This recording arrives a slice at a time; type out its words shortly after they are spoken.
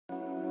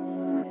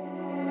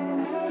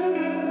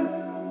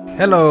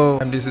Hello,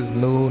 and this is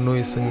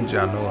Nuising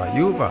Jano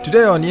Ayuba.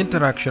 Today on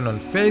Interaction on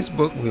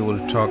Facebook, we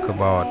will talk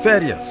about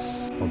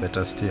férias, or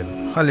better still,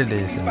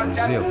 holidays in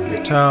Brazil.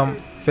 The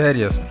term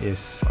férias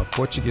is a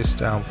Portuguese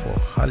term for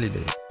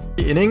holiday.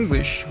 In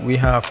English, we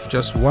have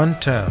just one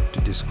term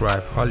to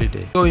describe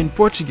holiday. So in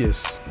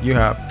Portuguese, you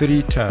have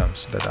three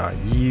terms that are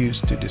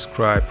used to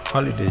describe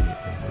holiday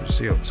in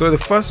Brazil. So the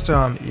first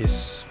term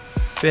is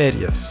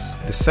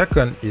férias, the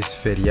second is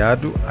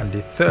feriado, and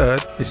the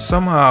third is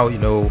somehow,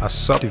 a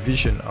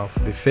subdivision of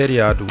the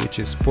feriado, which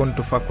is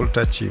ponto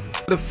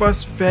facultativo. The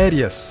first,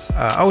 férias,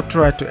 I'll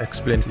try to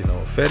explain.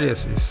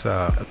 Férias is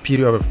a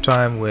period of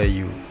time where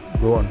you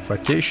go on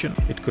vacation.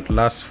 It could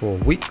last for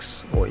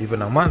weeks or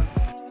even a month.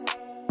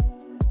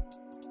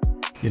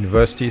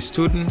 University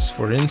students,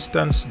 for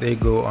instance, they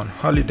go on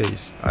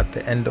holidays at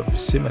the end of the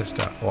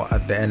semester or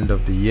at the end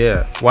of the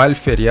year. While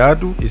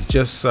feriado is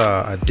just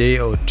a day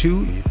or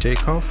two you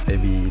take off.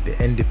 Maybe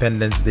the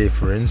Independence Day,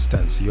 for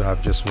instance, you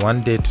have just one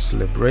day to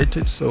celebrate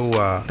it. So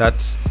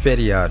that's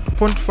feriado.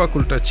 Ponto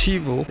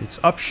facultativo, it's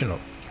optional.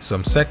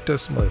 Some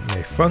sectors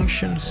may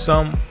function,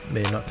 some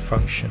may not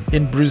function.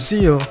 In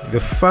Brazil, the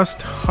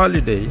first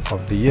holiday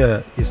of the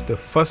year is the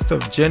 1st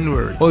of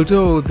January.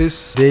 Although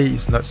this day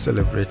is not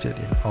celebrated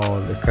in all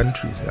the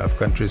countries. You have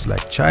countries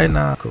like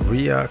China,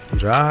 Korea,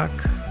 Iraq,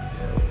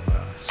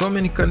 so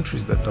many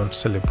countries that don't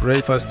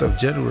celebrate 1st of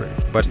January.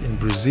 But in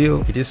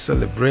Brazil, it is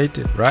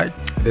celebrated, right?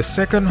 The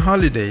second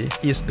holiday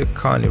is the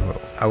Carnival.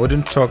 I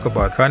wouldn't talk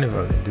about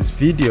Carnival in this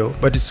video,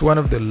 but it's one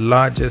of the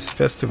largest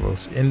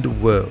festivals in the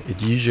world.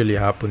 It usually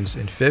happens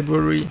in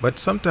February, but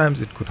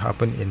sometimes it could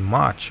happen in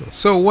March.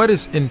 So what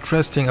is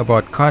interesting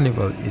about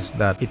Carnival is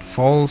that it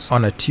falls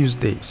on a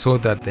Tuesday, so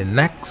that the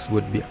next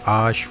would be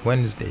Ash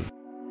Wednesday.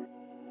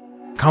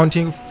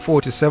 Counting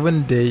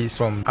 47 days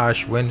from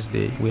Ash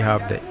Wednesday, we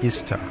have the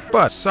Easter.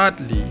 But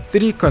sadly,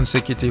 3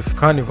 consecutive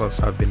carnivals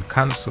have been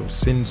cancelled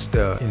since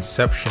the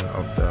inception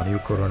of the new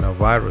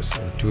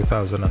coronavirus in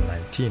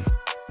 2019.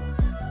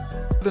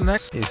 The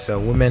next is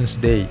Women's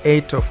Day.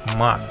 8th of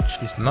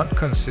March is not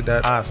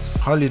considered as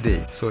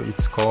holiday, so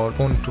it's called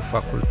Ponto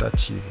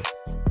Facultativo.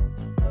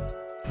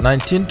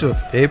 19th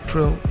of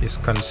April is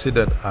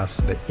considered as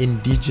the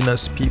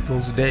Indigenous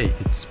Peoples' Day.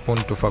 It's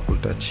Ponto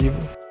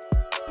Facultativo.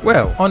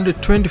 Well, on the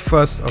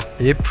 21st of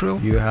April,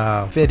 you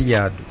have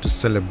feriado to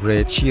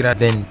celebrate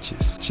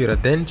Tiradentes.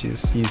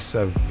 Tiradentes is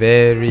a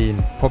very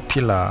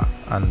popular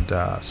and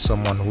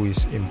someone who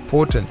is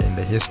important in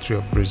the history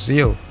of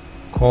Brazil,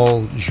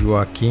 called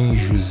Joaquim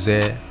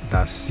José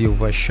da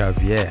Silva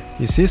Xavier.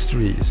 His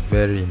history is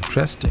very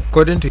interesting.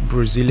 According to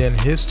Brazilian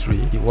history,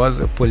 he was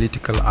a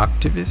political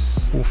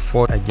activist who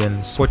fought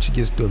against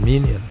Portuguese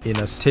dominion in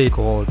a state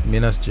called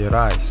Minas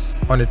Gerais.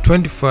 On the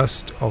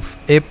 21st of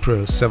April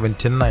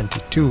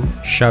 1792,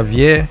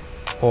 Xavier,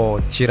 or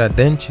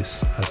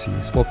Tiradentes as he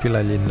is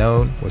popularly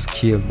known, was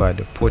killed by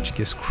the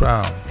Portuguese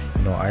crown.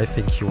 I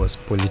think he was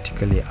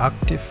politically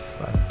active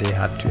and they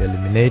had to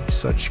eliminate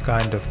such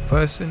kind of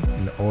person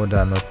in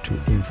order not to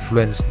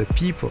influence the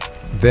people.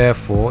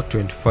 Therefore,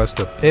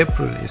 21st of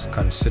April is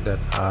considered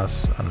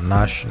as a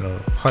national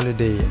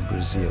holiday in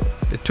Brazil.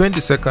 The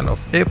 22nd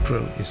of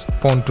April is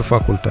Ponto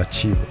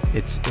Facultativo.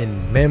 It's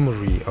in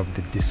memory of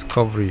the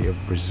discovery of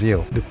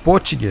Brazil. The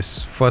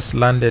Portuguese first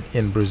landed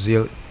in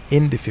Brazil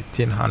in the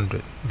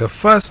 1500s. The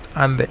 1st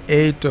and the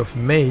 8th of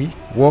May,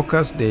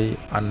 Workers' Day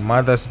and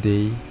Mother's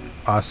Day,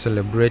 are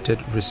celebrated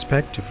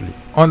respectively.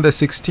 On the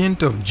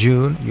 16th of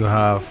June, you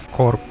have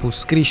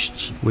Corpus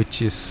Christi,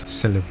 which is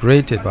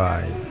celebrated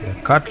by the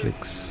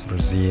Catholics.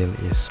 Brazil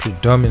is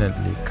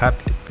predominantly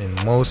Catholic. In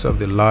most of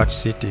the large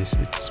cities,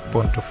 it's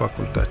Ponto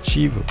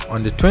Facultativo.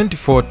 On the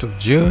 24th of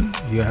June,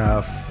 you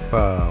have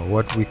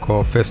what we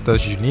call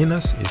Festas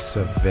Juninas. It's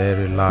a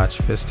very large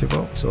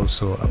festival. It's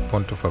also a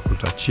Ponto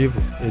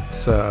Facultativo.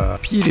 It's a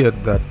period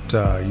that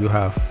you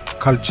have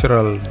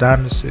cultural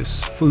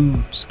dances,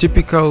 foods,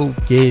 typical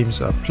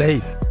games are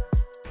played.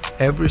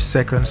 Every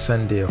second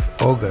Sunday of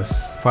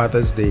August,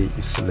 Father's Day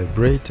is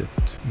celebrated.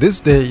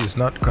 This day is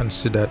not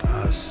considered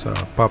as a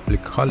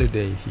public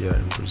holiday here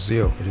in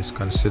Brazil. It is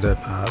considered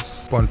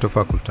as Ponto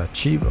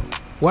Facultativo.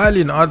 While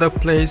in other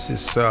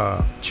places,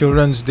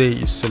 Children's Day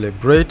is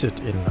celebrated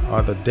in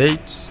other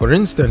dates. For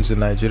instance, in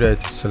Nigeria,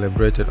 it is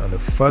celebrated on the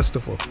 1st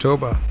of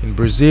October. In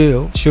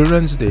Brazil,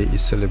 Children's Day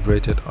is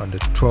celebrated on the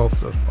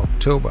 12th of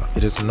October.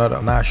 It is not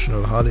a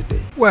national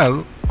holiday.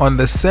 Well, on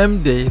the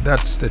same day,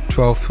 that's the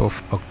 12th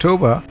of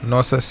October,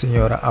 Nossa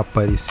Senhora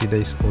Aparecida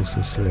is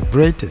also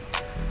celebrated.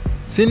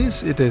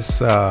 Since it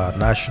is a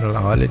national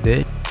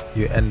holiday,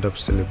 you end up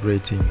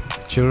celebrating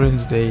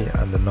Children's Day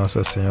and the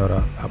Nossa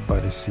Senhora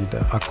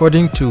Aparecida.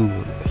 According to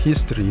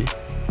history,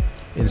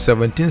 in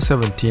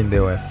 1717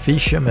 there were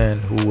fishermen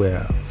who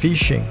were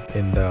fishing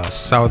in the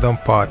southern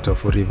part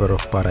of the river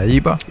of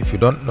Paraíba. If you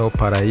don't know,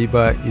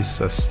 Paraíba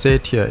is a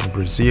state here in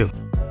Brazil.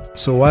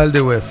 So while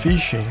they were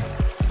fishing,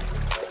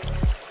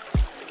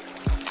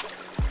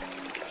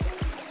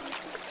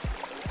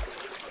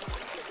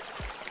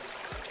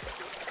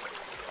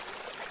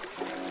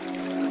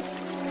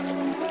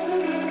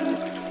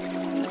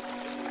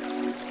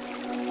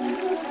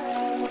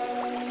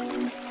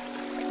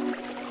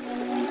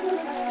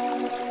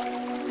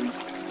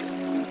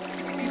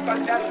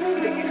 That is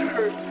making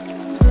hurt.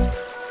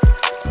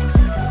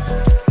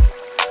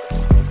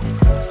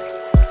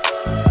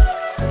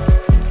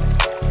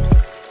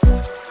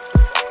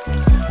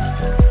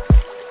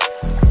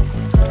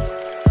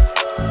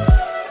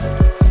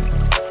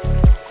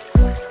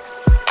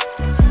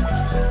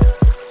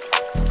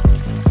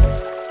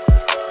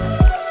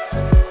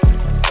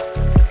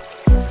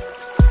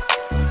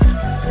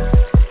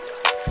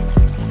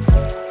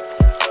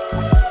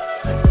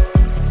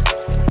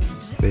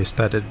 They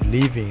started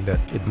believing that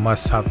it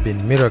must have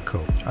been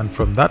miracle, and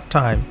from that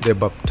time they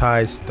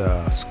baptized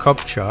the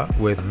sculpture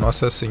with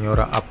Nossa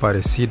Senhora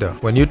Aparecida.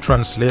 When you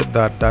translate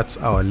that, that's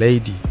Our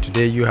Lady.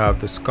 Today you have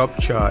the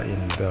sculpture in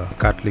the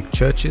Catholic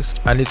churches,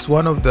 and it's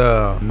one of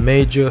the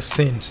major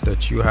saints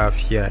that you have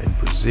here in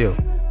Brazil.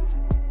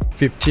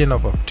 15th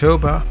of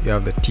October, you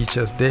have the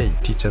Teachers' Day.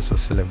 Teachers are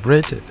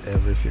celebrated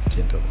every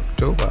 15th of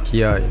October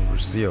here in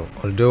Brazil,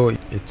 although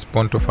it's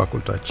Ponto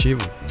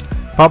Facultativo.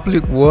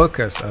 Public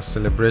workers are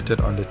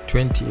celebrated on the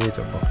 28th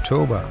of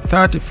October.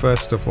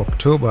 31st of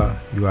October,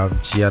 you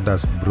have Dia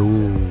das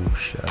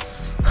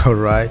Bruxas.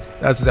 Alright,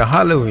 that's the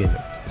Halloween.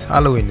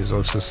 Halloween is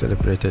also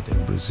celebrated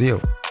in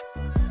Brazil.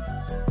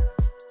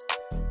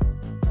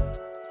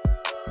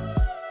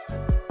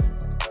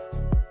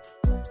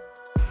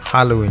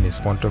 Halloween is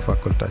Ponto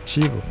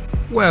Facultativo.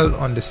 Well,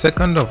 on the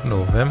 2nd of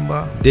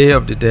November, Day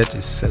of the Dead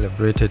is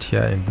celebrated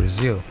here in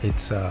Brazil.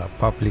 It's a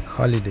public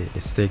holiday.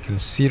 It's taken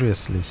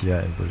seriously here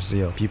in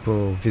Brazil.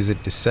 People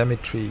visit the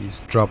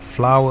cemeteries, drop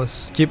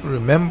flowers, keep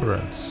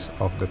remembrance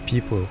of the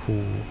people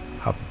who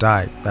have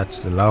died.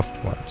 That's the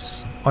loved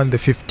ones. On the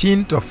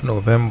 15th of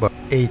November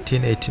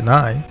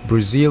 1889,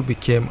 Brazil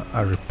became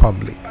a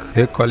republic.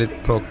 They call it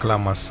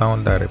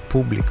Proclamação da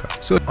República.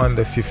 So on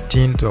the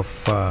 15th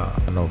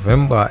of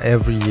November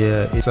every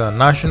year, it's a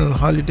national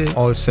holiday.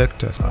 All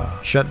sectors are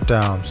shut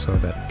down so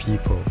that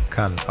people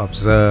can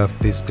observe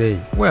this day.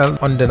 Well,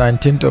 on the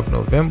 19th of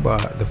November,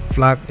 the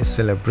flag is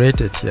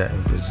celebrated here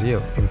in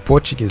Brazil. In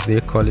Portuguese,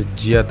 they call it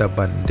Dia da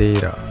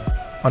Bandeira.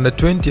 On the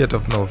 20th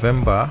of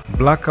November,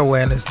 Black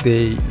Awareness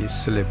Day is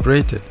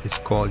celebrated. It's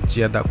called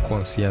Dia da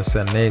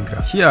Consciência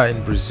Negra. Here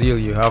in Brazil,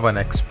 you have an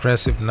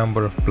expressive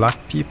number of black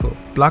people.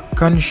 Black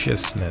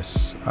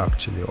Consciousness,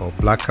 actually, or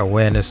Black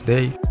Awareness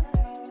Day.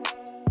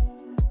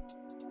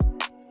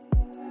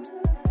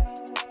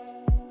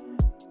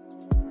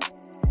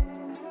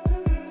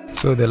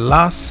 So the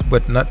last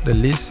but not the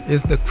least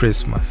is the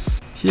Christmas.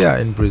 Here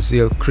in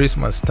Brazil,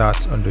 Christmas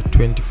starts on the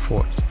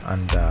 24th,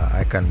 and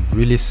I can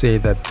really say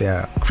that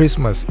their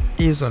Christmas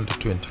is on the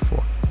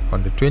 24th.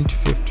 On the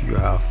 25th, you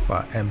have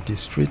empty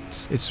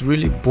streets. It's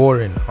really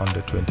boring on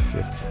the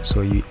 25th.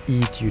 So you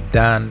eat, you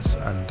dance,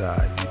 and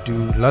you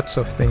do lots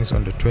of things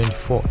on the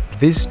 24th.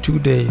 These 2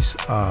 days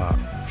are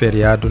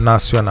Feriado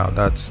Nacional.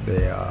 That's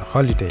their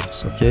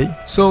holidays, okay?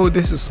 So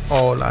this is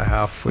all I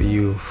have for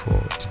you for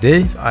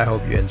today. I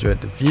hope you enjoyed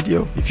the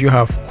video. If you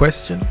have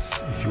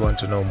questions, if you want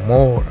to know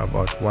more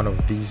about one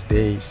of these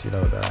days,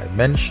 that I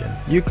mentioned,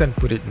 you can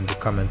put it in the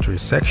commentary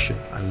section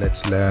and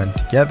let's learn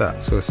together.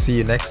 So see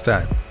you next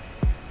time.